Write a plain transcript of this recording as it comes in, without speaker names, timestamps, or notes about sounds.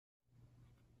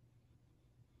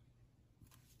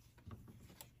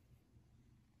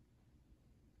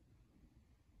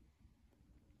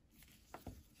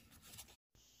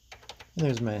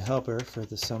There's my helper for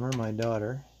the summer, my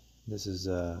daughter. This is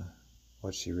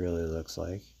what she really looks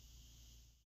like.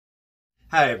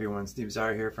 Hi everyone, Steve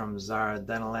Szara here from Szara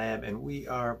Dental Lab, and we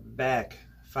are back.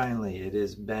 Finally,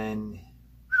 it's been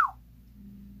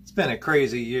a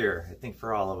crazy year, I think,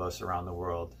 for all of us around the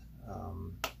world.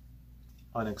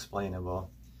 Unexplainable.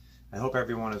 I hope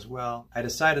everyone is well. I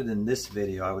decided in this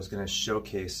video I was going to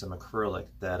showcase some acrylic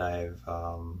that I've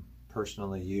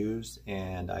personally used,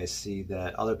 and I see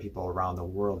that other people around the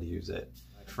world use it.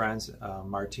 My friends,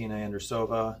 Martina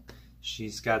Andrusova,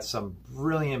 she's got some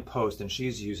brilliant posts and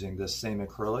she's using this same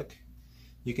acrylic.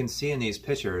 You can see in these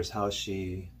pictures how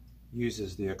she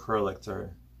uses the acrylic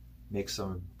to make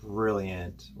some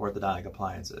brilliant orthodontic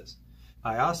appliances.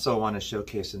 I also want to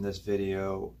showcase in this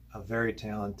video a very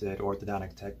talented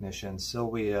orthodontic technician,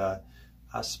 Sylwia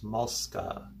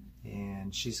Osmulska,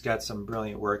 and she's got some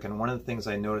brilliant work. And one of the things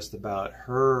I noticed about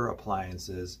her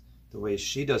appliances, the way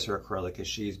she does her acrylic, is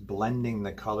she's blending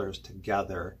the colors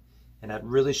together, and that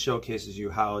really showcases you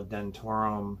how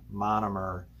dentaurum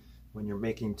monomer, when you're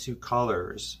making two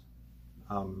colors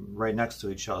right next to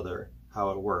each other,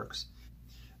 how it works.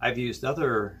 I've used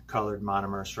other colored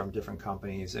monomers from different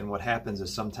companies, and what happens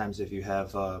is sometimes if you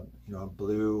have a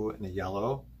blue and a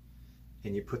yellow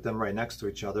and you put them right next to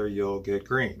each other, you'll get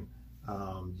green.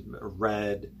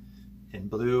 Red and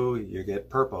blue, you get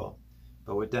purple.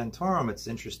 But with dentaurum, it's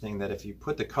interesting that if you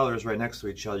put the colors right next to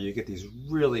each other, you get these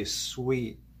really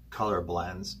sweet color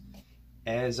blends.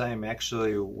 As I'm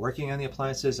actually working on the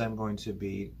appliances, I'm going to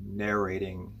be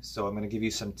narrating, so I'm going to give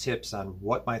you some tips on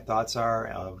what my thoughts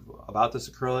are about this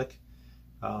acrylic,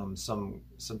 some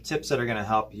tips that are going to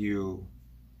help you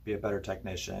be a better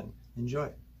technician.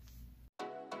 Enjoy.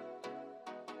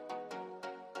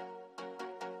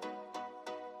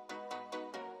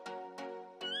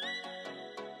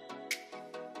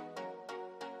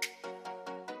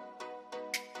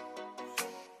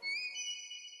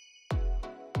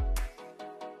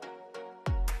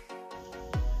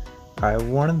 Alright,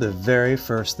 one of the very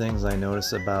first things I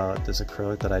notice about this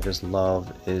acrylic that I just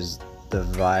love is the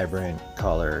vibrant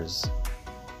colors.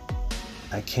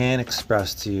 I can't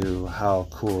express to you how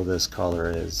cool this color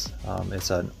is.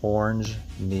 It's an orange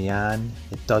neon.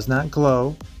 It does not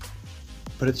glow,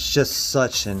 but it's just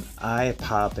such an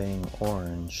eye-popping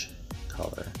orange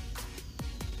color.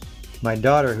 My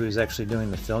daughter, who's actually doing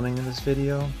the filming in this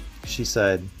video, she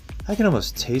said, I can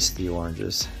almost taste the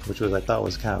oranges, which I thought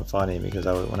was kind of funny, because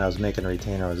when I was making a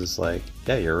retainer, I was just like,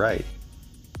 yeah, you're right.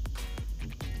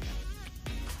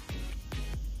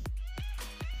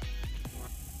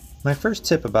 My first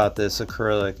tip about this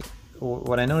acrylic,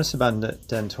 what I noticed about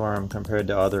dentaurum compared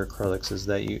to other acrylics, is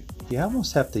that you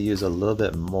almost have to use a little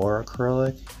bit more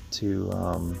acrylic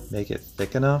to make it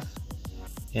thick enough.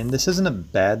 And this isn't a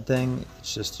bad thing,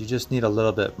 it's just you just need a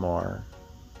little bit more.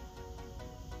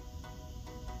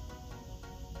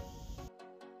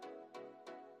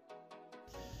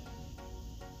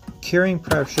 Curing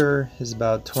pressure is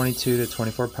about 22 to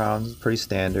 24 pounds, pretty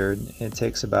standard. It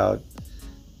takes about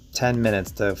 10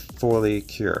 minutes to fully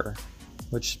cure,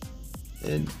 which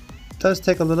it does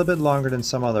take a little bit longer than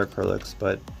some other acrylics,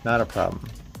 but not a problem.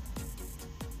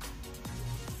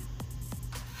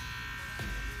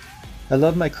 I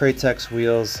love my Cratex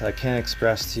wheels. I can't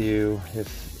express to you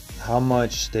how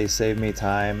much they save me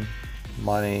time,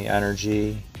 money,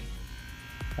 energy.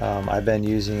 I've been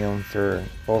using them for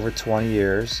over 20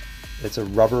 years. It's a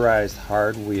rubberized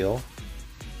hard wheel.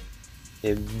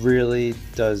 It really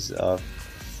does a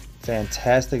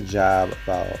fantastic job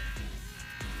about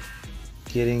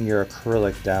getting your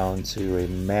acrylic down to a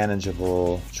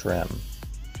manageable trim.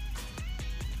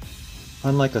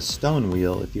 Unlike a stone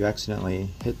wheel, if you accidentally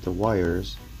hit the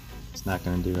wires, it's not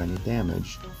going to do any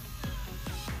damage.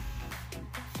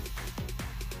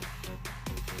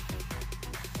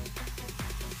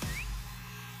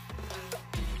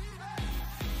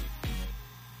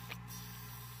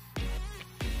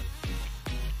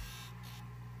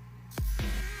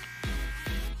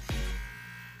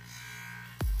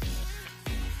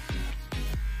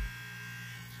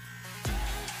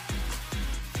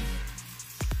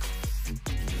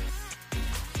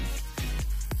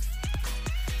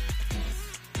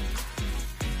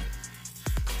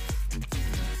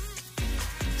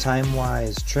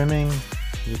 Time-wise trimming,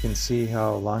 you can see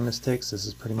how long this takes. This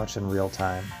is pretty much in real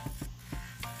time.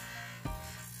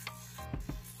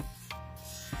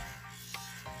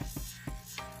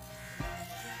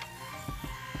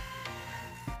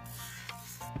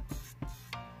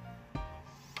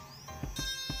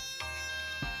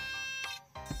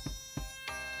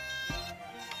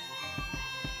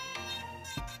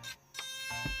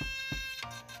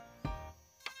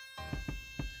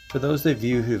 For those of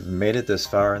you who've made it this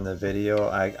far in the video,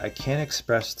 I can't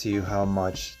express to you how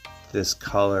much this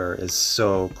color is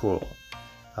so cool.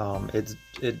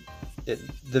 The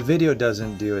video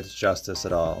doesn't do its justice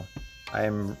at all. I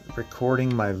am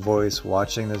recording my voice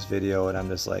watching this video and I'm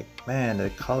just like, man,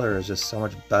 the color is just so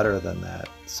much better than that.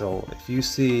 So if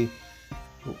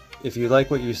you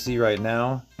like what you see right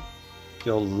now,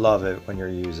 you'll love it when you're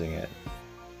using it.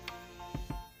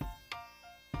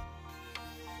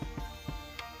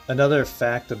 Another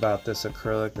fact about this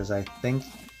acrylic is I think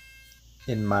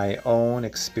in my own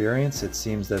experience it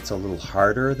seems that it's a little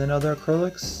harder than other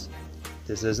acrylics.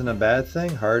 This isn't a bad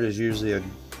thing. Hard is usually a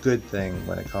good thing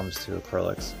when it comes to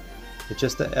acrylics. It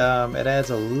just it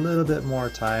adds a little bit more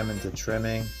time into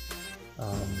trimming,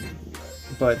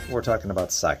 but we're talking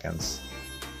about seconds.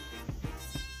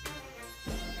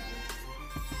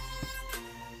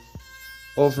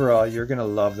 Overall, you're gonna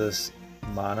love this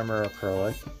monomer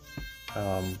acrylic.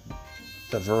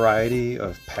 The variety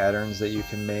of patterns that you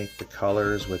can make, the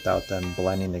colors without them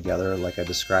blending together like I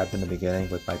described in the beginning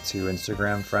with my 2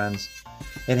 Instagram friends.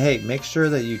 And hey, make sure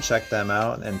that you check them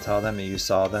out and tell them that you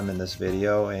saw them in this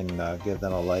video and give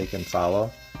them a like and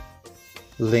follow.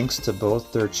 Links to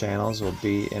both their channels will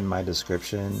be in my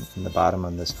description in the bottom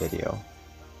of this video.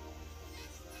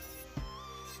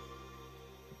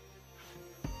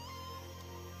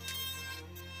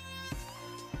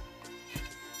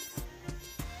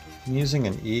 I'm using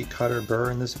an E-cutter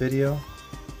burr in this video.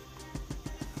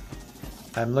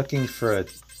 I'm looking for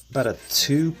about a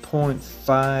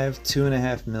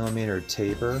 2.5 millimeter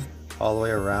taper all the way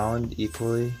around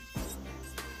equally.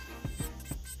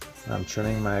 I'm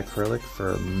trimming my acrylic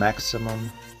for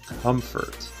maximum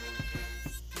comfort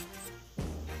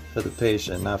for the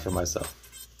patient, not for myself.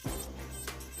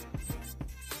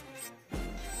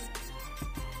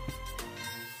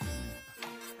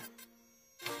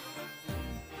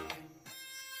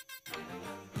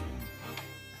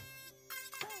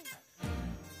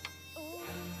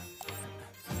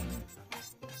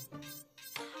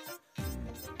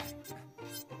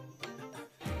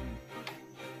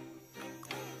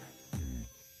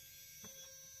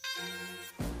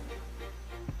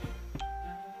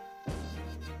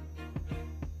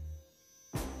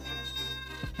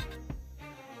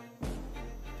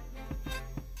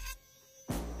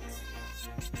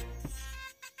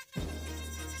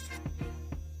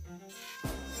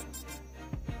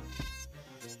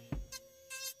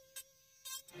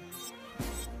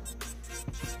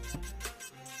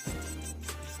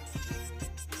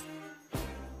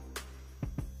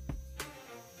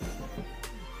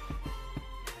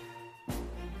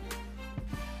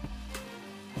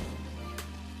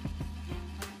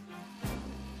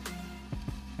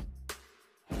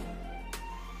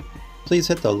 Please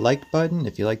hit the like button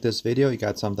if you like this video, you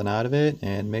got something out of it,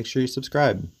 and make sure you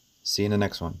subscribe. See you in the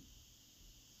next one.